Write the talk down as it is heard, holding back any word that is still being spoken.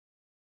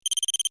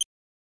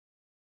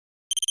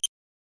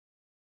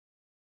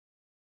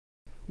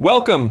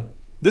Welcome!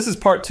 This is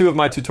part 2 of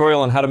my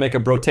tutorial on how to make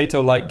a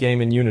brotato-like game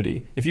in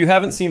Unity. If you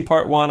haven't seen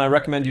part 1, I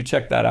recommend you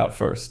check that out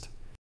first.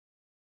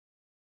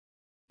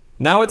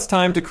 Now it's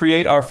time to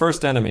create our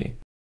first enemy.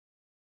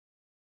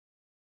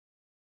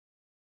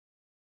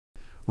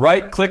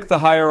 Right-click the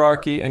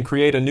hierarchy and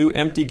create a new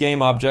empty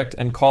game object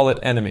and call it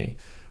enemy.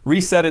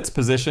 Reset its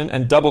position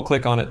and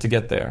double-click on it to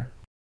get there.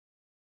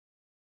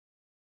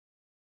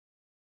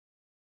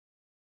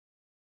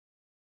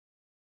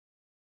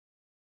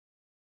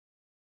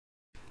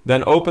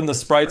 Then open the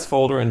sprites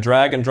folder and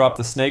drag and drop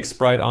the snake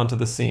sprite onto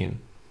the scene.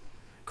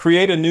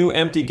 Create a new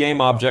empty game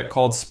object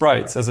called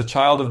sprites as a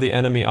child of the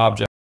enemy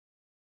object.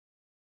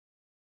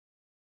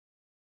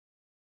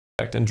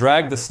 And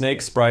drag the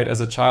snake sprite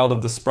as a child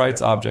of the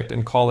sprites object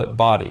and call it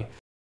body.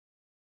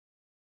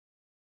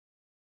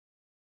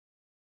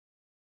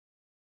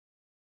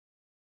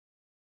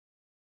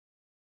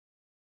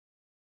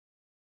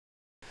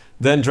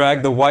 Then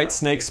drag the white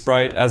snake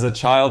sprite as a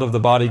child of the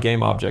body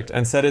game object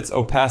and set its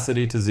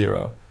opacity to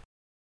 0.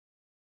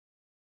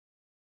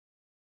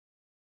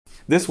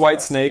 This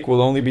white snake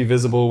will only be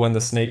visible when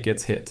the snake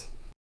gets hit.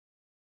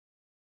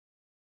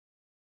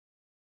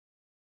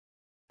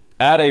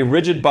 Add a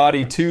rigid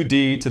body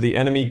 2D to the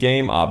enemy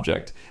game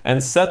object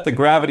and set the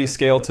gravity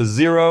scale to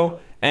 0,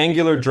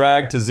 angular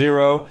drag to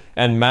 0,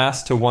 and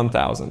mass to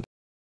 1000.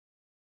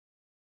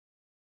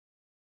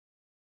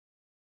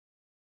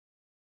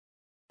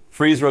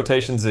 Freeze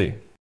rotation Z.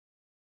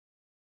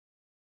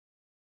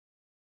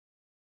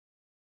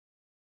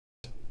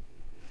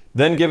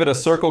 Then give it a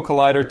circle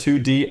collider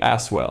 2D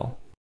as well.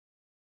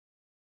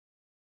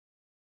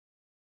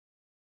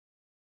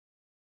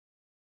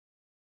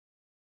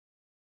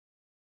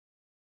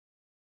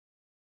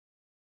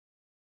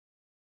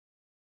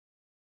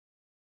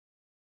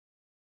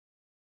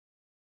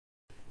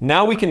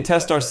 Now we can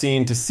test our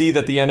scene to see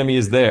that the enemy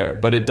is there,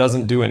 but it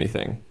doesn't do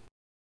anything.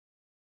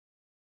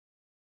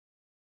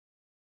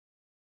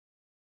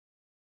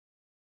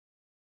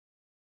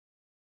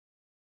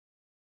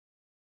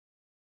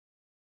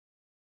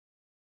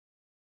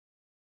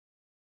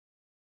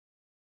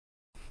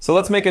 So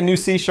let's make a new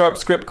C#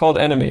 script called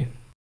enemy.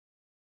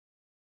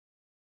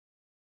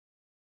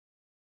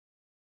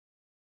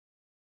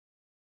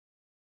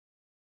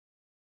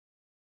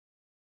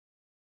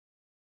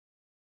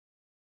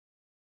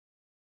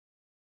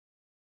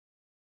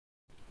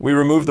 We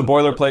remove the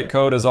boilerplate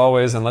code as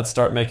always, and let's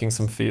start making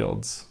some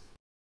fields.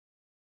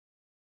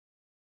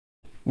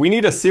 We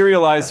need a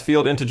serialized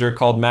field integer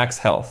called max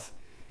health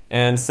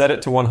and set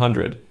it to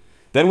 100.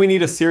 Then we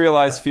need a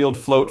serialized field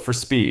float for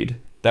speed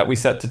that we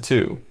set to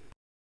 2.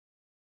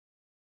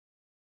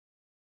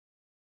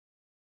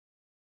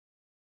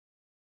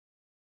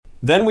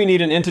 Then we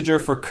need an integer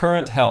for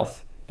current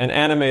health, an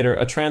animator,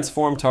 a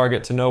transform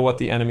target to know what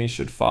the enemy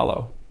should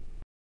follow.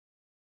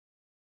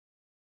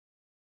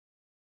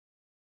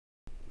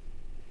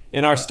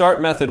 In our start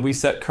method, we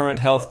set current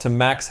health to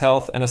max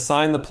health and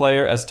assign the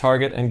player as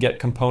target and get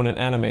component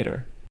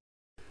animator.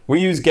 We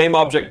use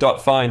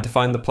GameObject.find to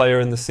find the player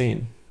in the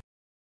scene.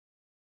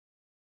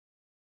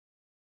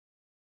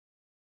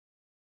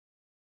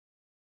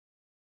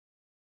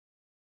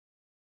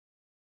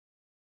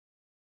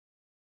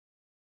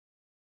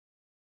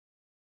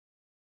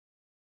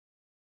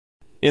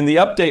 In the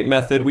update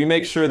method, we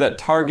make sure that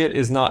target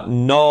is not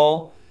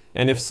null,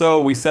 and if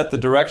so, we set the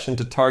direction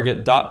to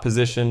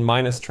target.position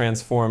minus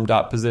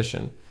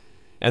transform.position.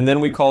 And then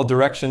we call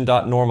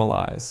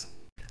direction.normalize.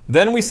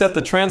 Then we set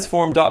the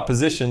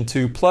transform.position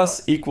to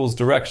plus equals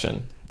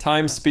direction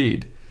times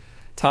speed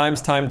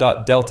times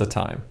time.delta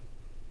time.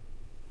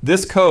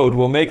 This code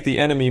will make the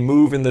enemy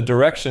move in the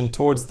direction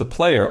towards the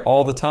player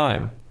all the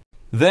time.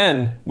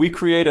 Then we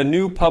create a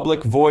new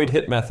public void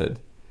hit method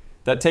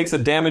that takes a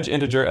damage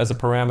integer as a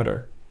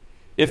parameter.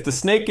 If the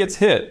snake gets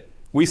hit,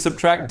 we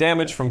subtract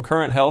damage from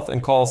current health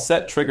and call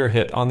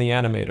setTriggerHit on the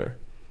animator.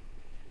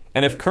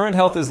 And if current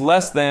health is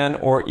less than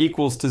or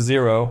equals to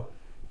 0,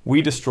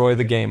 we destroy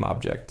the game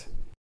object.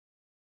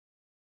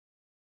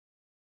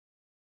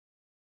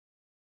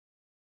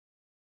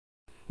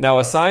 Now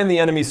assign the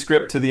enemy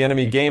script to the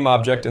enemy game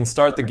object and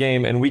start the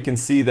game, and we can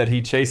see that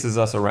he chases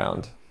us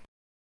around.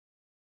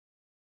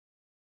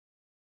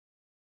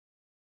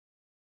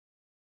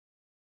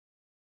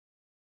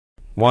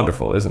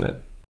 Wonderful, isn't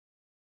it?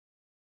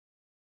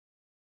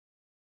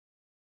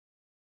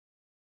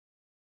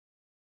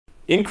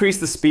 Increase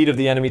the speed of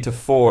the enemy to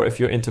 4 if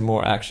you're into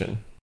more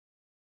action.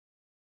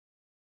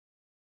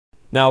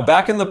 Now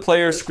back in the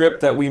player script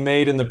that we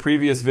made in the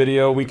previous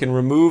video, we can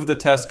remove the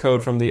test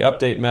code from the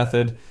update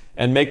method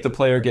and make the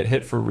player get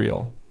hit for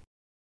real.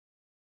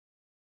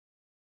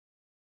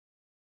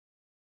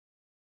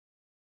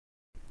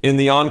 In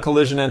the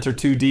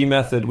onCollisionEnter2D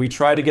method, we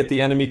try to get the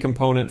enemy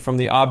component from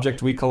the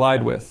object we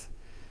collide with.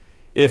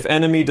 If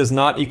enemy does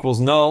not equals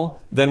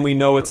null, then we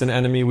know it's an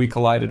enemy we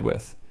collided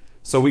with.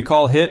 So we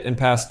call hit and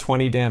pass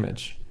 20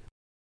 damage.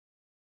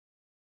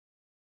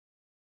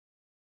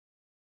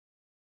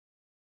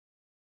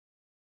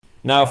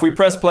 Now if we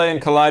press play and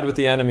collide with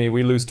the enemy,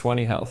 we lose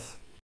 20 health.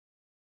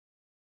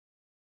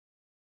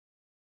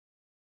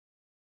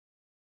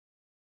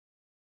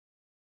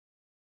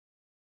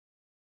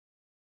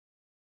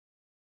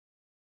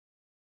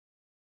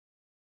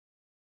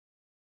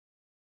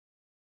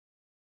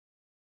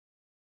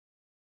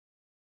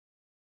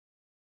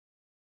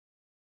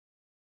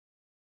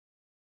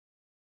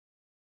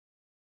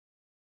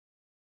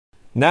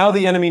 Now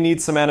the enemy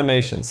needs some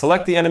animation.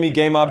 Select the enemy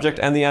game object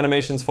and the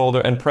animations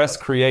folder and press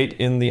create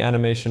in the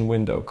animation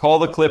window. Call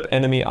the clip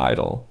enemy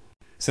idle.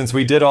 Since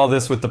we did all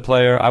this with the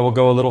player, I will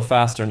go a little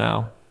faster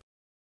now.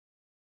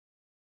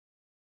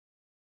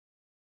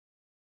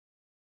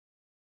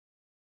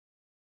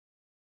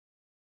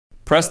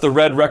 Press the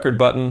red record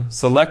button,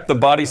 select the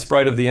body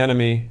sprite of the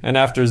enemy, and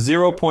after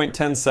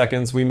 0.10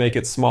 seconds we make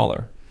it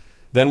smaller.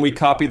 Then we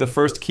copy the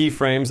first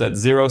keyframes at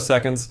 0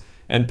 seconds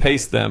and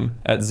paste them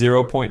at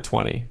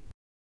 0.20.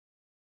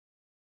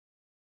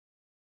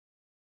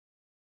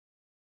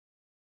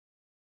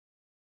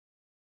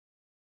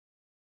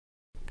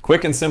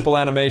 Quick and simple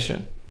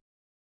animation.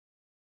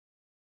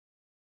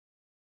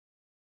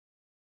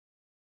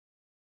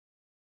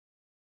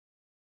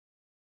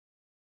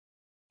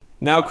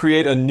 Now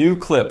create a new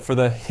clip for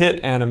the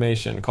hit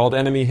animation called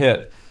enemy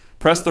hit.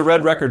 Press the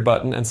red record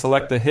button and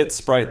select the hit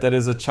sprite that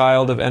is a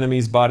child of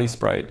enemy's body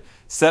sprite.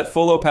 Set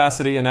full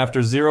opacity, and after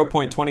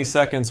 0.20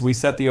 seconds we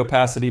set the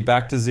opacity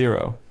back to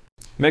 0.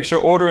 Make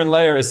sure order and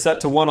layer is set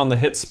to 1 on the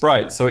hit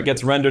sprite so it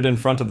gets rendered in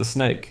front of the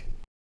snake.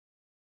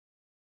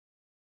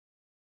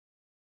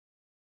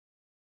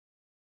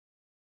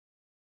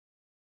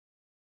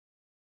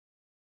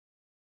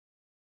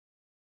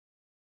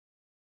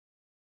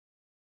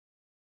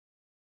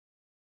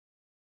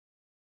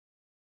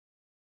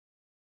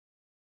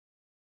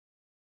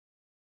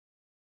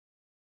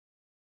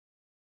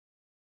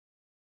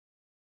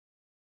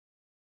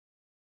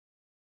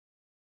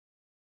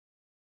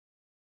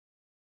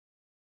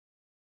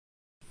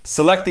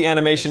 Select the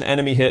animation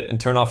enemy hit and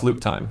turn off loop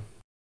time.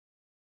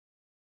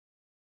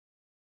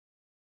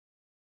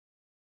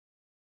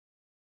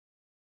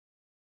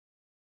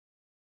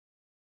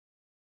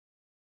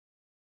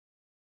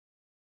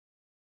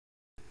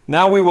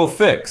 Now we will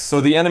fix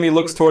so the enemy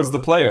looks towards the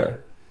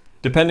player,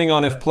 depending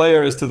on if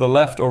player is to the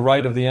left or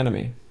right of the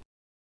enemy.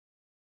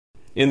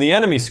 In the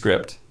enemy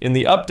script, in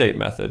the update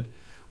method,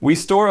 we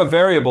store a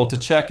variable to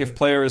check if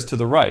player is to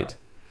the right,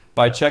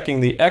 by checking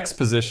the X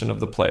position of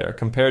the player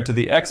compared to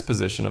the X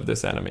position of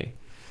this enemy.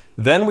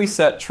 Then we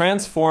set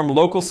transform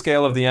local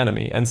scale of the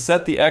enemy and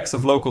set the X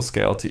of local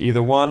scale to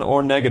either 1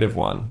 or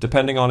 -1,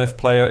 depending on if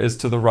player is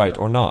to the right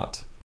or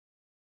not.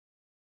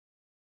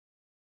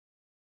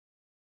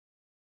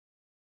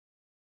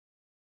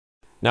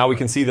 Now we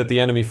can see that the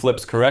enemy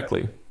flips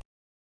correctly.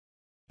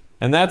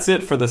 And that's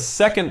it for the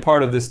second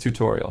part of this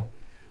tutorial.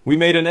 We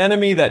made an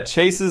enemy that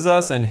chases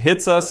us and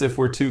hits us if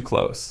we're too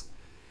close.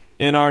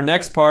 In our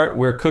next part,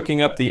 we're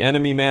cooking up the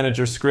Enemy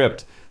Manager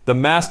script, the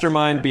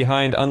mastermind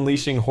behind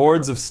unleashing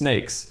hordes of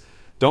snakes.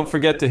 Don't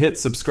forget to hit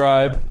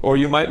subscribe, or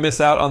you might miss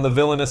out on the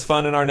villainous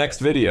fun in our next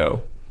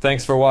video.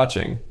 Thanks for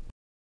watching.